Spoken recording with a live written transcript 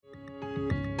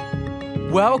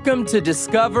Welcome to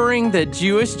Discovering the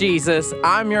Jewish Jesus.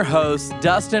 I'm your host,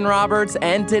 Dustin Roberts,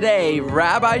 and today,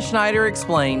 Rabbi Schneider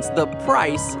explains the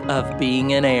price of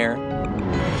being an heir.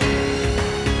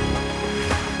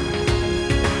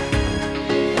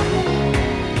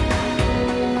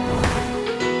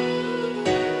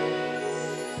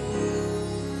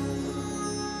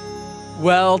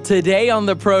 Well, today on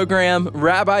the program,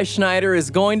 Rabbi Schneider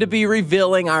is going to be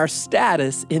revealing our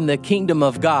status in the kingdom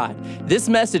of God. This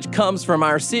message comes from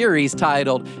our series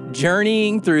titled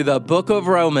Journeying Through the Book of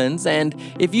Romans, and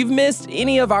if you've missed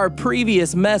any of our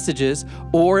previous messages,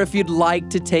 or if you'd like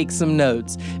to take some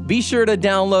notes, be sure to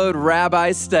download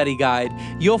Rabbi's Study Guide.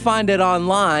 You'll find it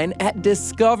online at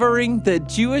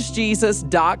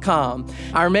discoveringthejewishjesus.com.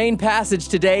 Our main passage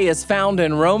today is found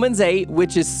in Romans 8,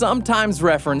 which is sometimes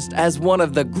referenced as one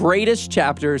of the greatest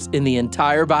chapters in the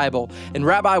entire Bible. And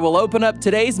Rabbi will open up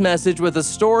today's message with a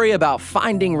story about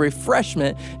finding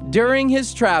refreshment during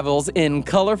his travels in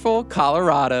colorful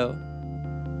Colorado.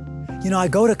 You know, I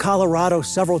go to Colorado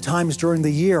several times during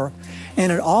the year,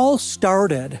 and it all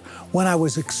started when I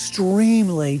was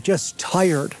extremely just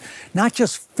tired, not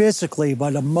just physically,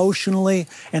 but emotionally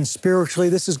and spiritually.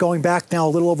 This is going back now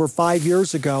a little over 5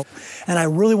 years ago, and I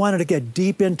really wanted to get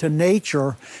deep into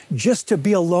nature just to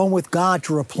be alone with God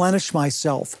to replenish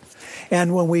myself.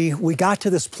 And when we got to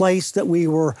this place that we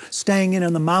were staying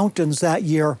in the mountains that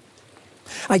year,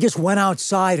 I just went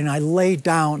outside and I laid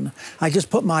down. I just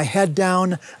put my head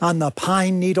down on the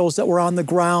pine needles that were on the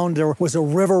ground. There was a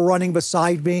river running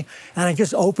beside me. And I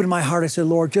just opened my heart. I said,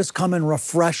 Lord, just come and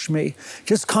refresh me.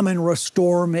 Just come and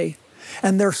restore me.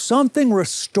 And there's something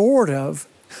restorative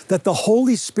that the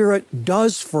Holy Spirit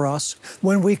does for us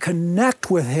when we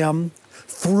connect with Him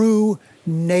through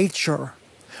nature.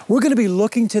 We're going to be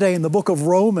looking today in the book of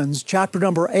Romans, chapter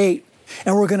number 8.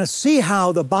 And we're going to see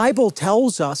how the Bible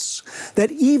tells us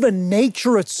that even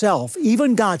nature itself,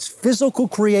 even God's physical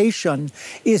creation,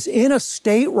 is in a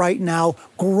state right now,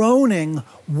 groaning,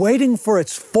 waiting for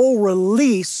its full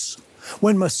release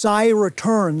when Messiah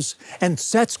returns and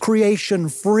sets creation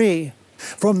free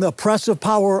from the oppressive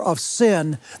power of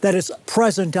sin that is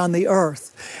present on the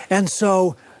earth. And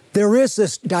so there is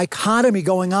this dichotomy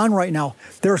going on right now.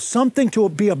 There's something to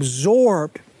be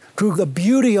absorbed through the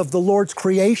beauty of the Lord's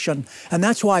creation. And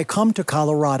that's why I come to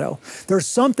Colorado. There's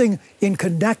something in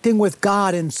connecting with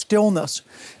God in stillness,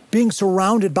 being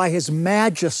surrounded by His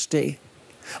majesty.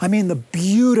 I mean, the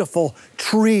beautiful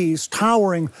trees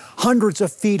towering hundreds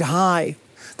of feet high,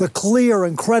 the clear,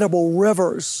 incredible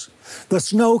rivers, the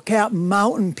snow-capped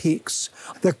mountain peaks,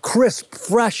 the crisp,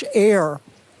 fresh air,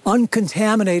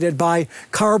 uncontaminated by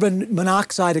carbon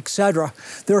monoxide, etc.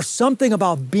 There's something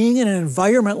about being in an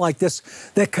environment like this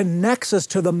that connects us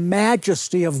to the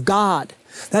majesty of God.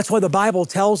 That's why the Bible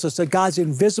tells us that God's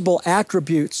invisible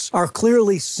attributes are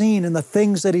clearly seen in the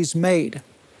things that He's made.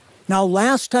 Now,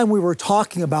 last time we were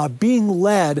talking about being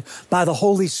led by the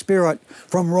Holy Spirit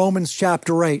from Romans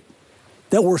chapter 8.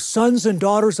 That we're sons and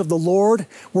daughters of the Lord,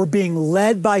 we're being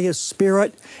led by His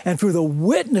Spirit, and through the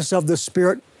witness of the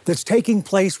Spirit that's taking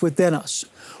place within us.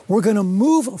 We're going to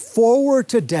move forward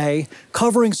today,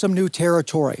 covering some new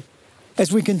territory.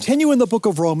 As we continue in the book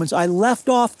of Romans, I left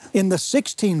off in the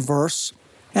 16th verse,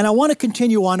 and I want to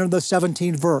continue on in the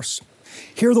 17th verse.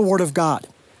 Hear the word of God.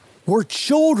 We're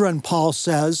children, Paul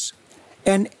says,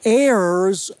 and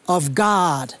heirs of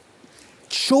God.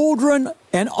 Children,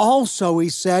 and also, he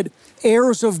said,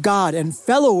 heirs of God and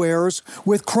fellow heirs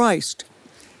with Christ,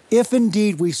 if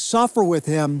indeed we suffer with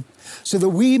Him, so that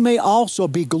we may also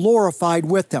be glorified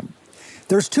with Him.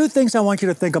 There's two things I want you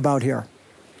to think about here.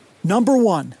 Number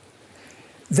one,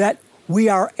 that we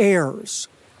are heirs.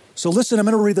 So listen, I'm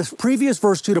going to read the previous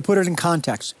verse too to put it in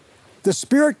context. The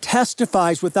Spirit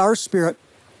testifies with our spirit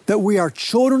that we are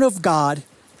children of God,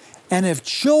 and if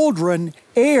children,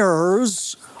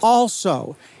 heirs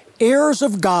also, heirs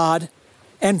of God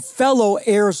and fellow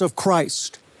heirs of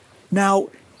Christ. Now,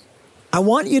 I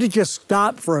want you to just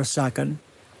stop for a second,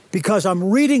 because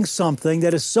I'm reading something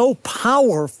that is so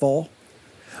powerful,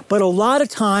 but a lot of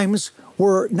times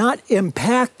we're not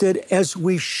impacted as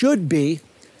we should be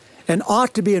and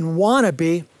ought to be and want to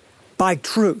be by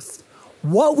truth.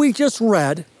 What we just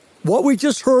read, what we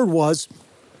just heard was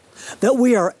that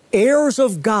we are heirs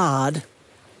of God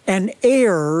and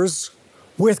heirs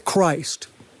with Christ.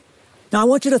 Now I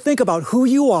want you to think about who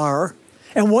you are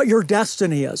and what your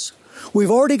destiny is.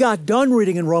 We've already got done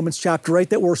reading in Romans chapter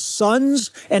 8 that we're sons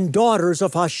and daughters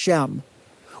of Hashem.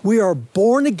 We are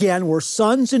born again. We're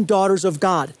sons and daughters of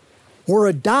God. We're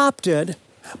adopted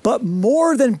but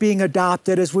more than being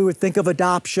adopted as we would think of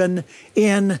adoption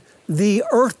in the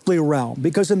earthly realm.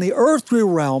 Because in the earthly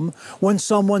realm, when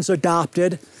someone's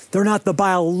adopted, they're not the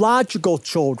biological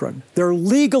children. They're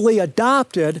legally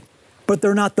adopted, but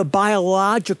they're not the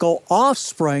biological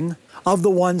offspring of the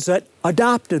ones that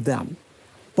adopted them.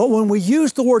 But when we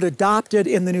use the word adopted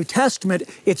in the New Testament,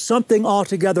 it's something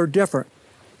altogether different.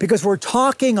 Because we're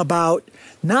talking about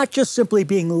not just simply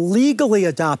being legally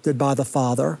adopted by the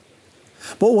Father,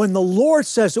 but when the Lord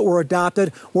says that we're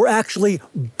adopted, we're actually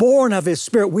born of His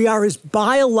Spirit. We are His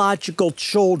biological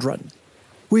children.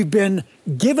 We've been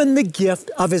given the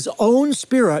gift of His own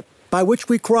Spirit, by which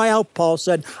we cry out, Paul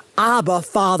said, Abba,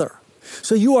 Father.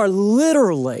 So you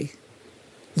and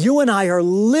I are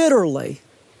literally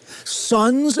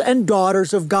sons and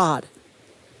daughters of God.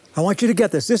 I want you to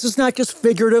get this. This is not just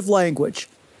figurative language.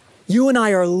 You and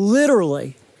I are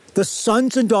literally the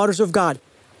sons and daughters of God.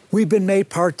 We've been made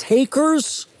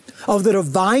partakers of the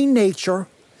divine nature,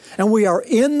 and we are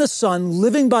in the Son,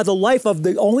 living by the life of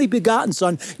the only begotten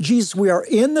Son, Jesus. We are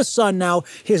in the Son now,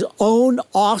 His own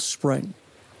offspring.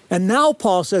 And now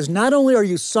Paul says, not only are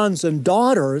you sons and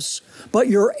daughters, but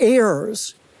you're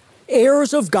heirs,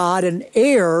 heirs of God and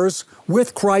heirs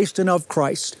with Christ and of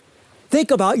Christ.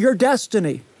 Think about your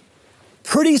destiny.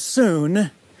 Pretty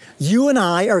soon, you and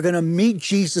I are going to meet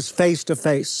Jesus face to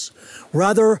face,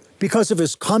 whether because of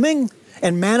His coming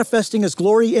and manifesting His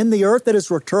glory in the earth at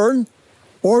His return,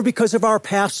 or because of our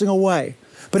passing away.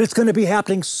 But it's going to be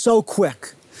happening so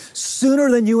quick. Sooner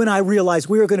than you and I realize,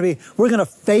 we're going to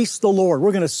face the Lord.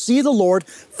 We're going to see the Lord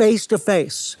face to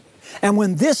face. And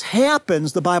when this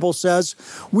happens, the Bible says,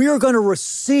 we are going to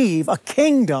receive a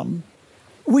kingdom.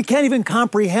 We can't even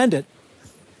comprehend it.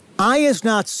 Eye is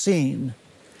not seen,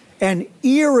 and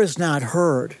ear is not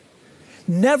heard.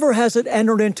 Never has it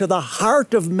entered into the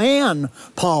heart of man,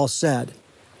 Paul said,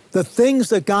 the things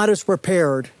that God has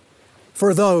prepared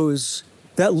for those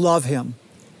that love Him.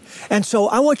 And so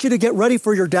I want you to get ready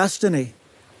for your destiny.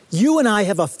 You and I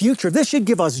have a future. This should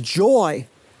give us joy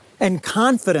and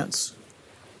confidence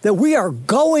that we are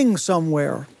going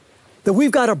somewhere, that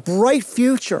we've got a bright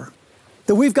future,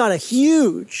 that we've got a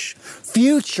huge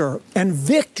future and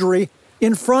victory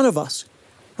in front of us.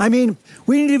 I mean,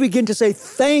 we need to begin to say,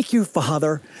 thank you,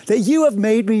 Father, that you have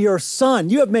made me your son.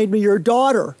 You have made me your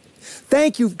daughter.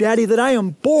 Thank you, Daddy, that I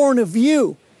am born of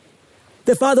you.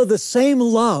 That, Father, the same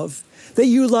love that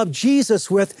you love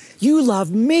Jesus with, you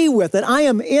love me with, that I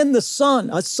am in the Son,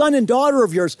 a son and daughter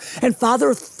of yours. And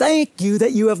Father, thank you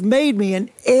that you have made me an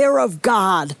heir of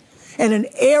God and an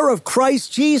heir of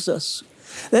Christ Jesus,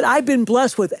 that I've been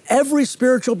blessed with every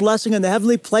spiritual blessing in the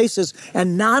heavenly places.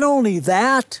 And not only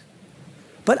that,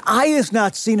 but eye is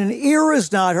not seen and ear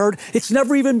is not heard. It's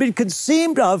never even been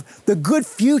conceived of the good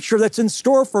future that's in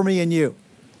store for me and you.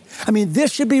 I mean,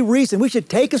 this should be reason. We should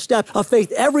take a step of faith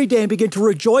every day and begin to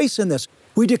rejoice in this.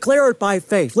 We declare it by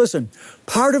faith. Listen,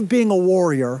 part of being a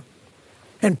warrior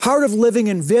and part of living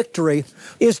in victory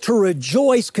is to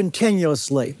rejoice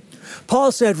continuously.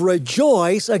 Paul said,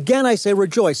 rejoice. Again, I say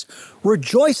rejoice.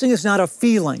 Rejoicing is not a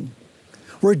feeling.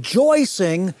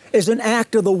 Rejoicing is an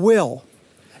act of the will.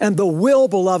 And the will,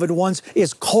 beloved ones,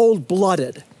 is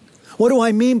cold-blooded. What do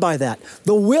I mean by that?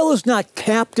 The will is not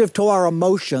captive to our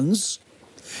emotions.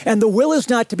 And the will is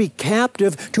not to be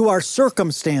captive to our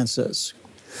circumstances.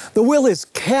 The will is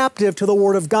captive to the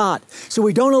Word of God. So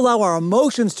we don't allow our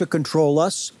emotions to control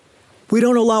us. We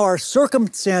don't allow our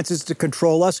circumstances to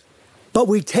control us, but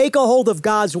we take a hold of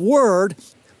God's Word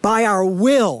by our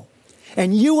will.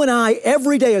 And you and I,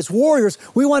 every day as warriors,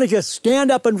 we want to just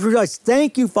stand up and rejoice.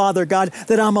 Thank you, Father God,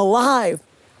 that I'm alive.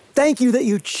 Thank you that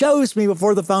you chose me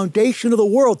before the foundation of the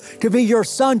world to be your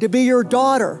son, to be your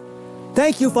daughter.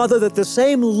 Thank you, Father, that the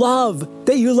same love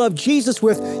that you love Jesus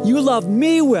with, you love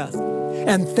me with.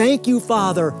 And thank you,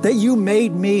 Father, that you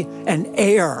made me an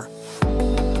heir.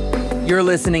 You're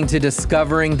listening to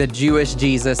Discovering the Jewish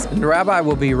Jesus, and Rabbi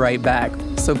will be right back,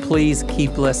 so please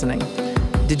keep listening.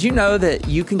 Did you know that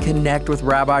you can connect with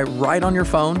Rabbi right on your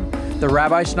phone? The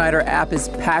Rabbi Schneider app is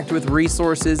packed with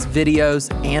resources,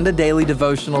 videos, and a daily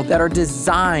devotional that are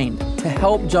designed to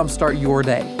help jumpstart your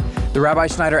day. The Rabbi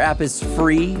Schneider app is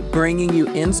free, bringing you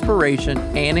inspiration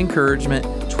and encouragement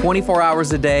 24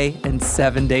 hours a day and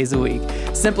 7 days a week.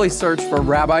 Simply search for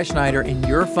Rabbi Schneider in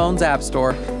your phone's app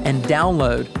store and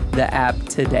download the app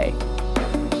today.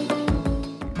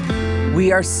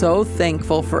 We are so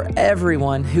thankful for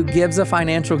everyone who gives a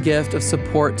financial gift of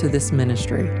support to this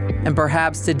ministry. And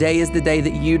perhaps today is the day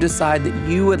that you decide that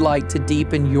you would like to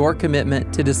deepen your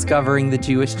commitment to discovering the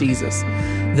Jewish Jesus.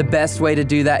 The best way to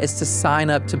do that is to sign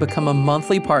up to become a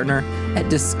monthly partner at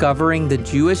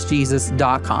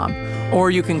discoveringthejewishjesus.com.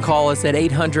 Or you can call us at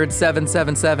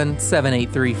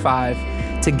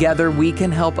 800-777-7835. Together, we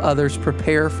can help others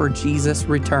prepare for Jesus'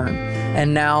 return.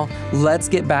 And now, let's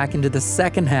get back into the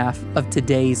second half of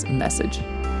today's message.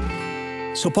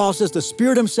 So Paul says the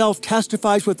Spirit himself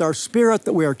testifies with our spirit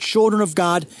that we are children of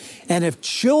God, and if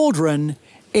children,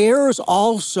 heirs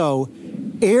also,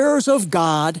 heirs of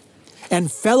God,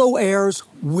 and fellow heirs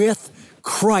with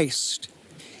Christ.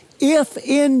 If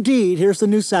indeed, here's the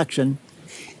new section,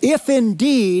 if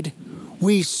indeed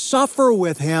we suffer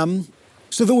with him,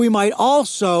 so that we might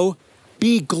also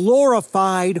be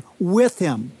glorified with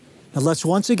him. Now let's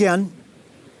once again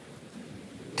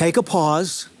take a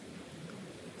pause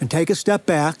and take a step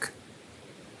back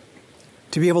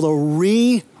to be able to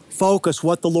refocus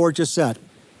what the Lord just said.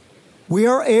 We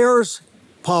are heirs,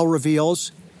 Paul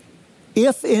reveals,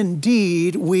 if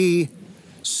indeed we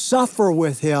suffer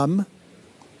with him,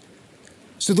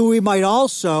 so that we might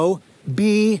also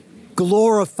be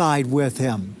glorified with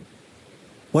him.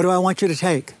 What do I want you to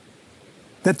take?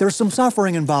 That there's some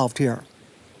suffering involved here.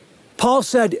 Paul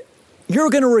said, you're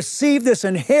going to receive this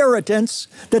inheritance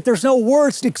that there's no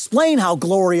words to explain how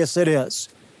glorious it is.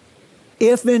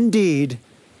 If indeed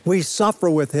we suffer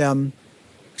with him,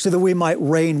 so that we might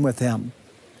reign with him.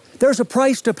 There's a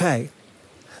price to pay.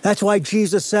 That's why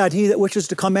Jesus said, he that wishes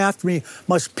to come after me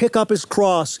must pick up his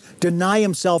cross, deny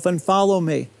himself, and follow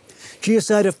me. Jesus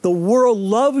said, if the world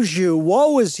loves you,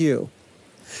 woe is you.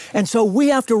 And so we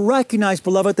have to recognize,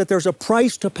 beloved, that there's a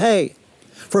price to pay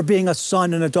for being a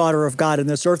son and a daughter of God in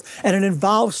this earth, and it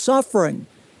involves suffering.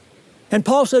 And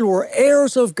Paul said we're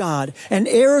heirs of God and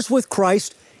heirs with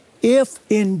Christ if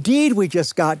indeed, we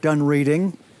just got done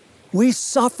reading, we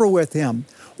suffer with him.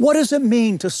 What does it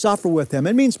mean to suffer with him?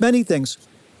 It means many things.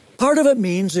 Part of it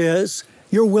means is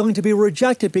you're willing to be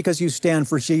rejected because you stand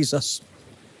for Jesus.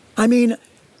 I mean,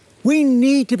 we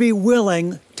need to be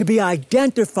willing to be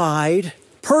identified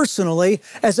personally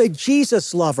as a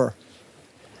Jesus lover.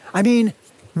 I mean,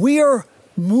 we are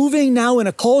moving now in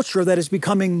a culture that is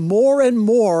becoming more and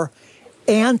more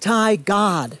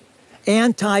anti-God,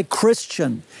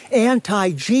 anti-Christian,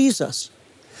 anti-Jesus.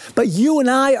 But you and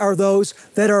I are those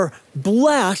that are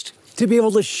blessed to be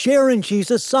able to share in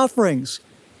Jesus' sufferings.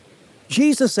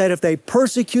 Jesus said, if they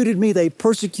persecuted me, they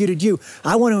persecuted you.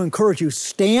 I want to encourage you,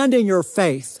 stand in your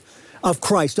faith of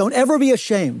Christ. Don't ever be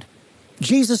ashamed.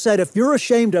 Jesus said, if you're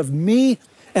ashamed of me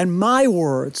and my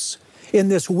words in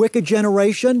this wicked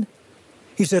generation,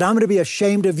 he said, I'm going to be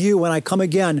ashamed of you when I come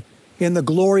again in the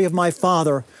glory of my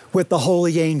Father with the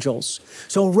holy angels.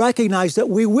 So recognize that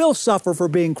we will suffer for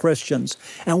being Christians,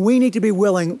 and we need to be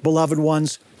willing, beloved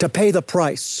ones, to pay the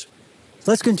price.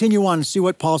 Let's continue on and see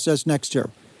what Paul says next here.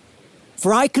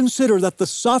 For I consider that the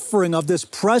suffering of this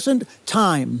present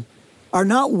time are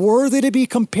not worthy to be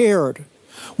compared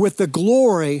with the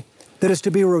glory that is to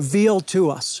be revealed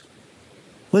to us.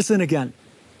 Listen again.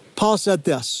 Paul said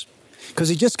this, because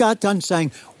he just got done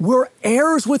saying, we're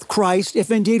heirs with Christ if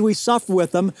indeed we suffer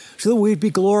with him, so that we'd be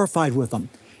glorified with him.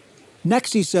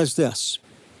 Next he says this,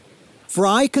 for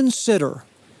I consider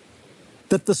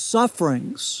that the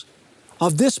sufferings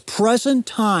of this present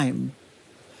time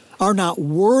are not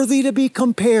worthy to be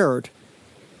compared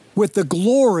with the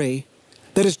glory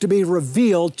that is to be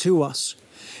revealed to us.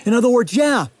 In other words,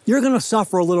 yeah, you're going to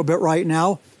suffer a little bit right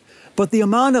now, but the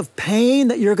amount of pain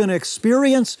that you're going to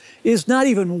experience is not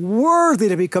even worthy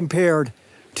to be compared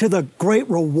to the great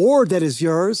reward that is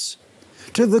yours,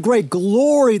 to the great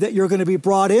glory that you're going to be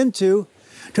brought into,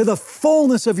 to the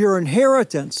fullness of your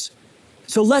inheritance.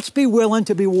 So let's be willing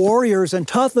to be warriors and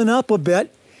toughen up a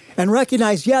bit and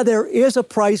recognize, yeah, there is a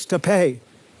price to pay.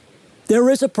 There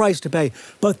is a price to pay,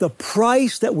 but the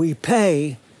price that we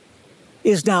pay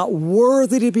is not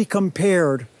worthy to be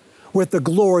compared with the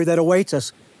glory that awaits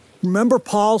us. Remember,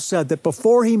 Paul said that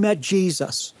before he met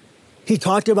Jesus, he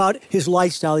talked about his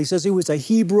lifestyle. He says he was a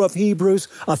Hebrew of Hebrews,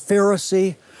 a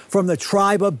Pharisee from the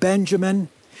tribe of Benjamin.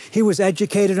 He was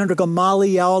educated under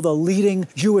Gamaliel, the leading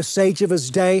Jewish sage of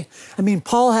his day. I mean,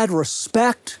 Paul had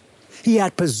respect. He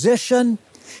had position.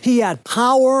 He had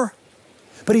power.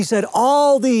 But he said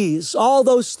all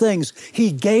those things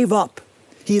he gave up.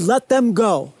 He let them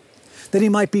go, that he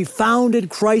might be found in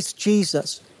Christ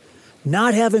Jesus,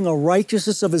 not having a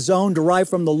righteousness of his own derived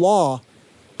from the law,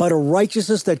 but a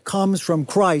righteousness that comes from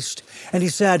Christ. And he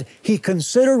said he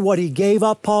considered what he gave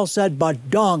up, Paul said, but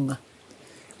dung,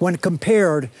 when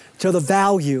compared to the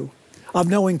value of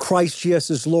knowing Christ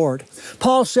Jesus as Lord.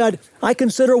 Paul said, I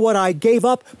consider what I gave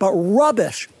up but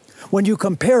rubbish when you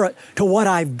compare it to what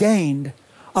I've gained,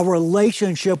 a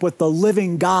relationship with the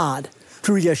living God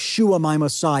through Yeshua, my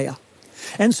Messiah.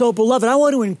 And so, beloved, I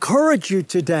want to encourage you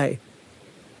today.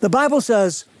 The Bible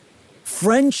says,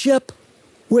 friendship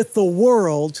with the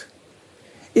world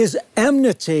is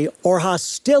enmity or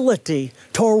hostility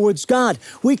towards God.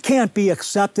 We can't be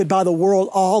accepted by the world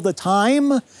all the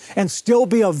time and still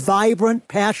be a vibrant,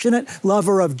 passionate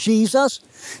lover of Jesus.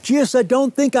 Jesus said,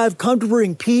 don't think I've come to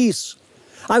bring peace.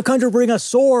 I've come to bring a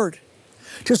sword,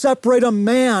 to separate a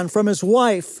man from his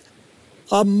wife,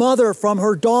 a mother from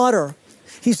her daughter.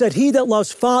 He said, he that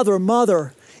loves father,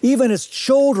 mother, even his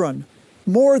children,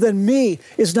 more than me,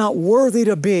 is not worthy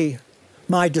to be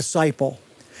my disciple.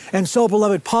 And so,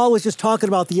 beloved, Paul is just talking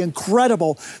about the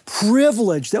incredible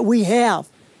privilege that we have,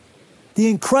 the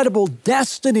incredible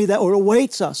destiny that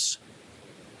awaits us,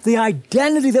 the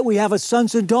identity that we have as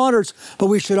sons and daughters. But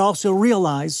we should also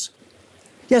realize,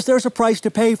 yes, there's a price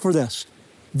to pay for this.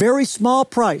 Very small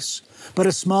price, but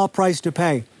a small price to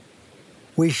pay.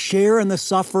 We share in the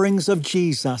sufferings of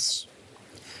Jesus,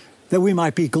 that we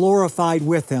might be glorified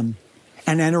with him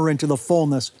and enter into the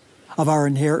fullness of our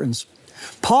inheritance.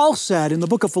 Paul said in the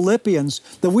book of Philippians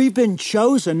that we've been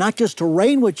chosen not just to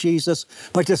reign with Jesus,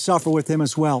 but to suffer with him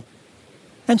as well.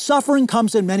 And suffering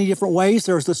comes in many different ways.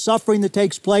 There's the suffering that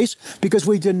takes place because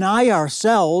we deny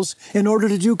ourselves in order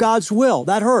to do God's will.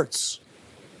 That hurts.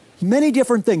 Many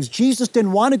different things. Jesus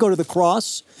didn't want to go to the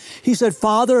cross. He said,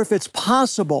 Father, if it's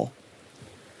possible,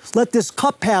 let this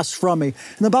cup pass from me.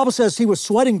 And the Bible says he was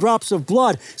sweating drops of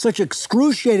blood, such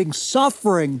excruciating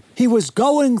suffering he was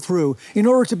going through in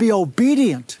order to be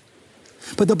obedient.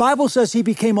 But the Bible says he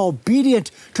became obedient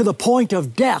to the point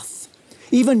of death,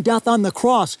 even death on the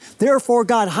cross. Therefore,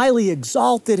 God highly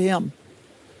exalted him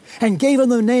and gave him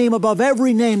the name above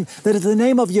every name, that is the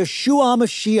name of Yeshua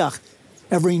HaMashiach.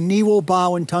 Every knee will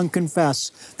bow and tongue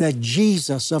confess that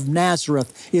Jesus of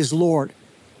Nazareth is Lord.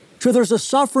 So there's a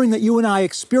suffering that you and I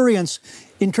experience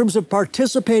in terms of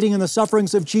participating in the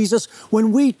sufferings of Jesus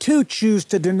when we too choose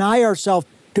to deny ourselves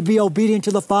to be obedient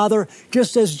to the Father,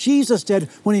 just as Jesus did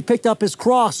when he picked up his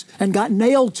cross and got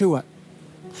nailed to it.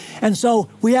 And so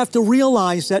we have to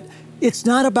realize that it's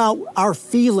not about our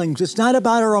feelings. It's not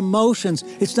about our emotions.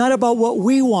 It's not about what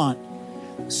we want.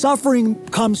 Suffering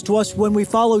comes to us when we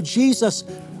follow Jesus,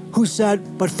 who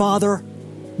said, but Father,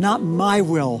 not my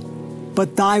will,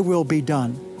 but thy will be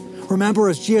done. Remember,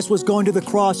 as Jesus was going to the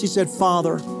cross, he said,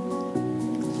 Father,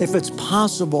 if it's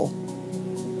possible,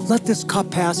 let this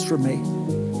cup pass from me.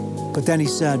 But then he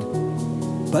said,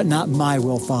 but not my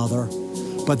will, Father,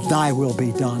 but thy will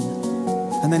be done.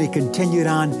 And then he continued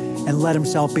on and let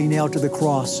himself be nailed to the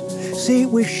cross. See,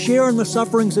 we share in the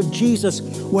sufferings of Jesus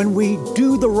when we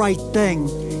do the right thing,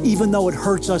 even though it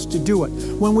hurts us to do it.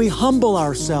 When we humble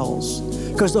ourselves,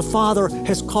 because the Father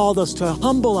has called us to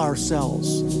humble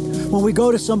ourselves. When we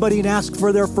go to somebody and ask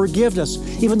for their forgiveness,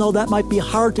 even though that might be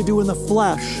hard to do in the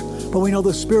flesh, but we know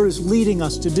the Spirit is leading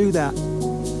us to do that.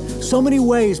 So many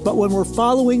ways, but when we're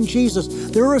following Jesus,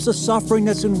 there is a suffering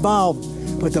that's involved.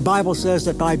 But the Bible says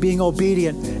that by being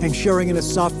obedient and sharing in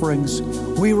his sufferings,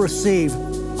 we receive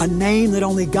a name that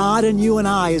only God and you and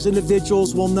I as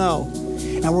individuals will know.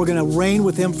 And we're going to reign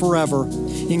with him forever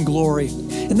in glory.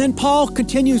 And then Paul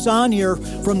continues on here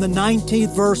from the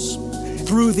 19th verse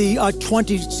through the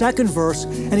 22nd verse,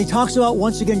 and he talks about,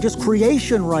 once again, just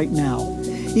creation right now,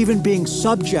 even being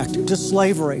subject to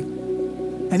slavery.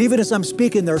 And even as I'm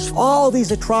speaking, there's all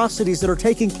these atrocities that are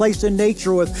taking place in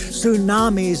nature with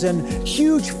tsunamis and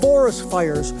huge forest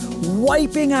fires,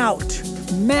 wiping out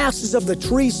masses of the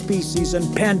tree species and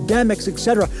pandemics,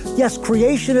 etc. Yes,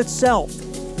 creation itself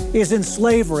is in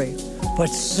slavery, but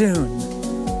soon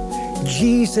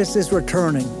Jesus is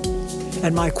returning.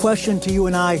 And my question to you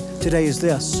and I today is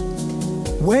this: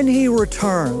 when he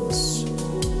returns,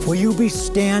 will you be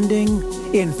standing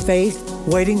in faith,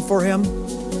 waiting for him?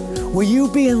 Will you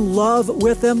be in love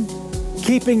with him,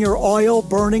 keeping your oil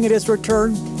burning at his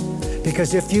return?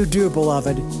 Because if you do,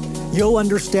 beloved, you'll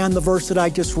understand the verse that I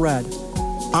just read.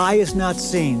 Eye is not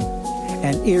seen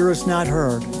and ear is not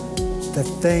heard, the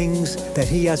things that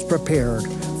he has prepared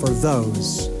for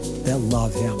those that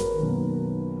love him.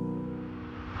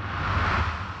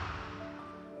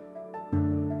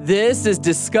 This is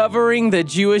Discovering the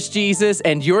Jewish Jesus,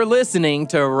 and you're listening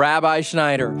to Rabbi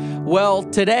Schneider. Well,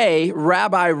 today,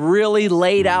 Rabbi really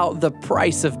laid out the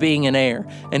price of being an heir.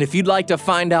 And if you'd like to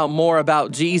find out more about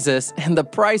Jesus and the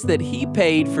price that he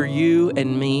paid for you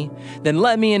and me, then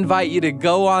let me invite you to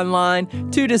go online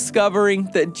to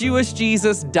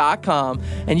discoveringthejewishjesus.com,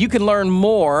 and you can learn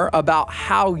more about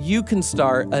how you can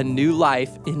start a new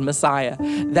life in Messiah.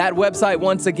 That website,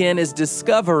 once again, is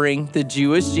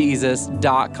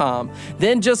discoveringthejewishjesus.com.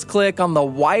 Then just click on the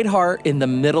white heart in the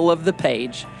middle of the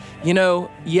page. You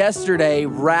know, yesterday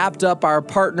wrapped up our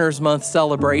Partners Month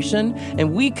celebration,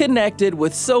 and we connected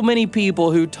with so many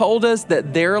people who told us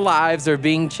that their lives are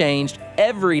being changed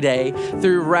every day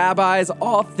through Rabbi's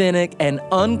authentic and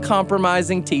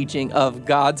uncompromising teaching of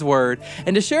God's Word.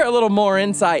 And to share a little more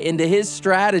insight into his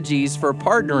strategies for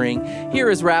partnering, here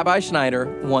is Rabbi Schneider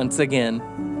once again.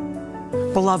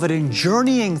 Beloved, in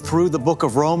journeying through the book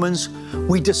of Romans,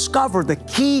 we discover the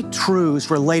key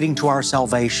truths relating to our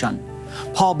salvation.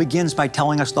 Paul begins by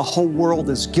telling us the whole world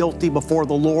is guilty before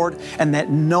the Lord and that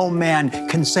no man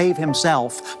can save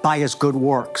himself by his good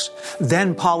works.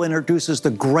 Then Paul introduces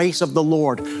the grace of the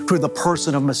Lord through the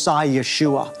person of Messiah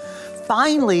Yeshua.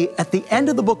 Finally, at the end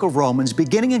of the book of Romans,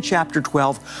 beginning in chapter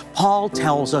 12, Paul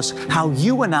tells us how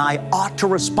you and I ought to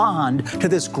respond to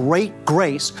this great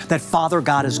grace that Father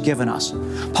God has given us.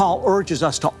 Paul urges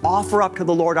us to offer up to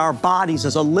the Lord our bodies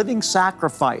as a living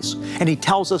sacrifice, and he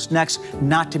tells us next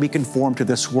not to be conformed to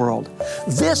this world.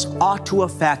 This ought to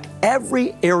affect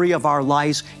every area of our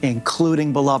lives,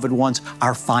 including, beloved ones,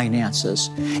 our finances.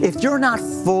 If you're not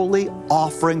fully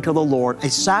offering to the Lord a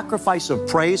sacrifice of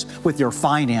praise with your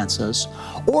finances,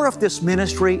 or if this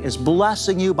ministry is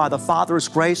blessing you by the Father's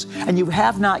grace and you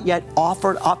have not yet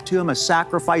offered up to Him a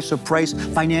sacrifice of praise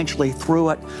financially through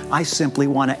it, I simply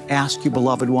want to ask you,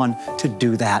 beloved one, to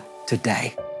do that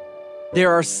today.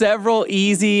 There are several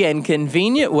easy and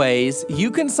convenient ways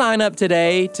you can sign up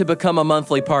today to become a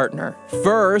monthly partner.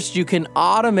 First, you can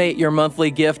automate your monthly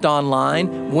gift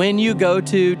online when you go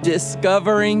to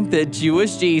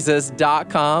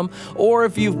discoveringthejewishjesus.com, or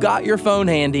if you've got your phone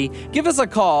handy, give us a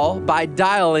call by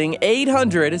dialing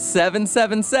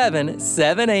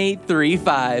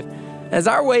 800-777-7835. As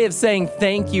our way of saying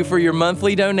thank you for your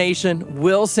monthly donation,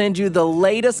 we'll send you the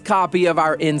latest copy of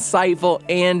our insightful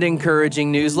and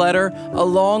encouraging newsletter,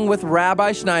 along with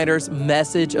Rabbi Schneider's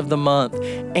Message of the Month.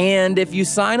 And if you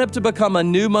sign up to become a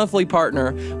new monthly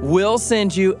partner, we'll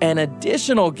send you an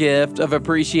additional gift of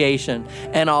appreciation,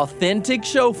 an authentic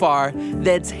shofar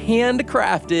that's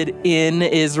handcrafted in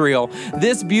Israel.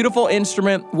 This beautiful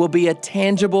instrument will be a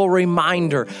tangible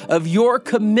reminder of your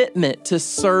commitment to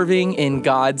serving in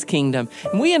God's kingdom.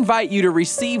 And we invite you to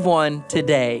receive one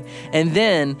today. And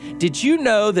then, did you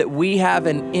know that we have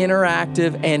an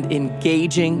interactive and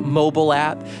engaging mobile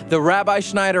app? The Rabbi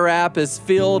Schneider app is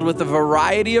filled with a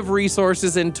variety of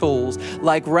resources and tools,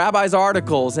 like Rabbi's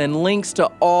articles and links to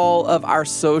all of our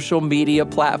social media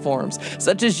platforms,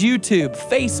 such as YouTube,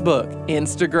 Facebook,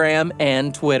 Instagram,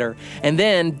 and Twitter. And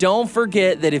then, don't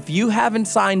forget that if you haven't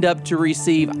signed up to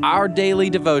receive our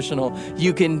daily devotional,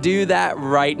 you can do that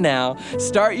right now.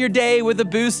 Start your day with a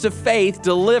boost of faith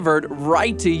delivered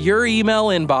right to your email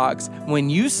inbox when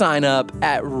you sign up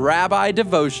at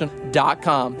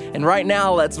rabbidevotion.com. And right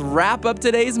now, let's wrap up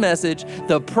today's message,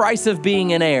 The Price of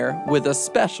Being an Heir, with a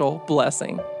special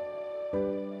blessing.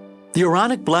 The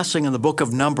Aaronic blessing in the book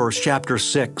of Numbers, chapter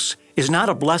 6, is not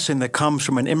a blessing that comes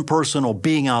from an impersonal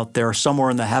being out there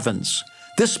somewhere in the heavens.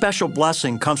 This special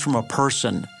blessing comes from a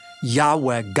person,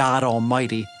 Yahweh, God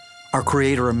Almighty, our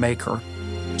Creator and Maker.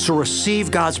 So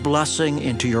receive God's blessing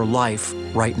into your life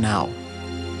right now.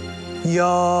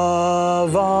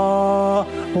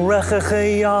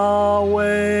 Yavarechecha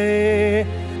Yahweh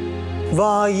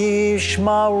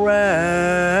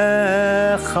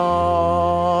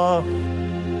vayishmarecha.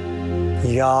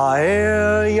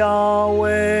 Ya'er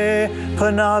Yahweh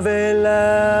panav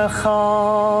elecha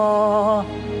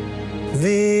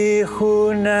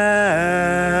vichunecha.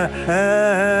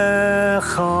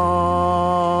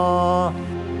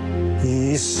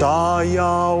 Yisa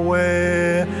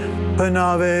Yahweh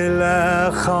panav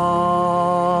elecha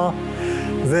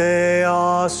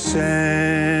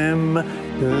ve'asem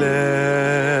lecha.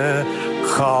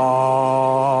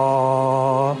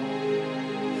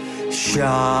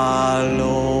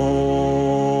 Shalom.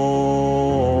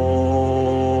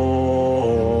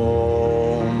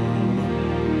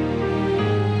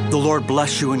 The Lord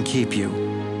bless you and keep you.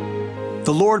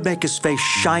 The Lord make His face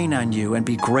shine on you and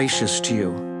be gracious to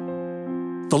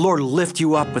you. The Lord lift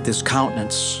you up with His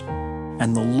countenance,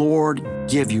 and the Lord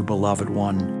give you, beloved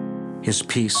one, His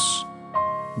peace.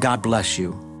 God bless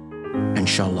you. and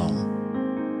shalom.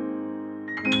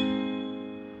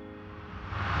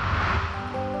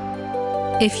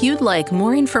 If you'd like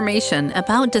more information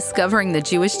about discovering the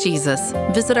Jewish Jesus,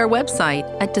 visit our website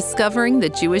at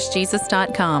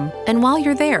discoveringthejewishjesus.com. And while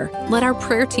you're there, let our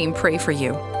prayer team pray for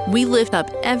you. We lift up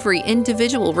every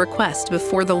individual request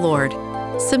before the Lord.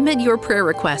 Submit your prayer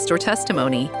request or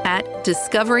testimony at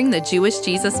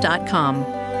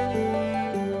discoveringthejewishjesus.com.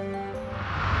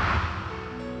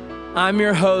 I'm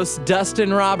your host,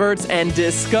 Dustin Roberts, and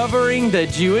Discovering the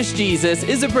Jewish Jesus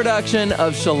is a production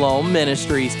of Shalom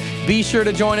Ministries. Be sure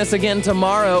to join us again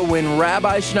tomorrow when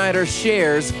Rabbi Schneider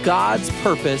shares God's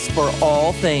purpose for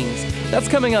all things. That's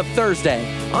coming up Thursday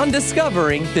on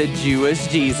Discovering the Jewish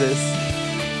Jesus.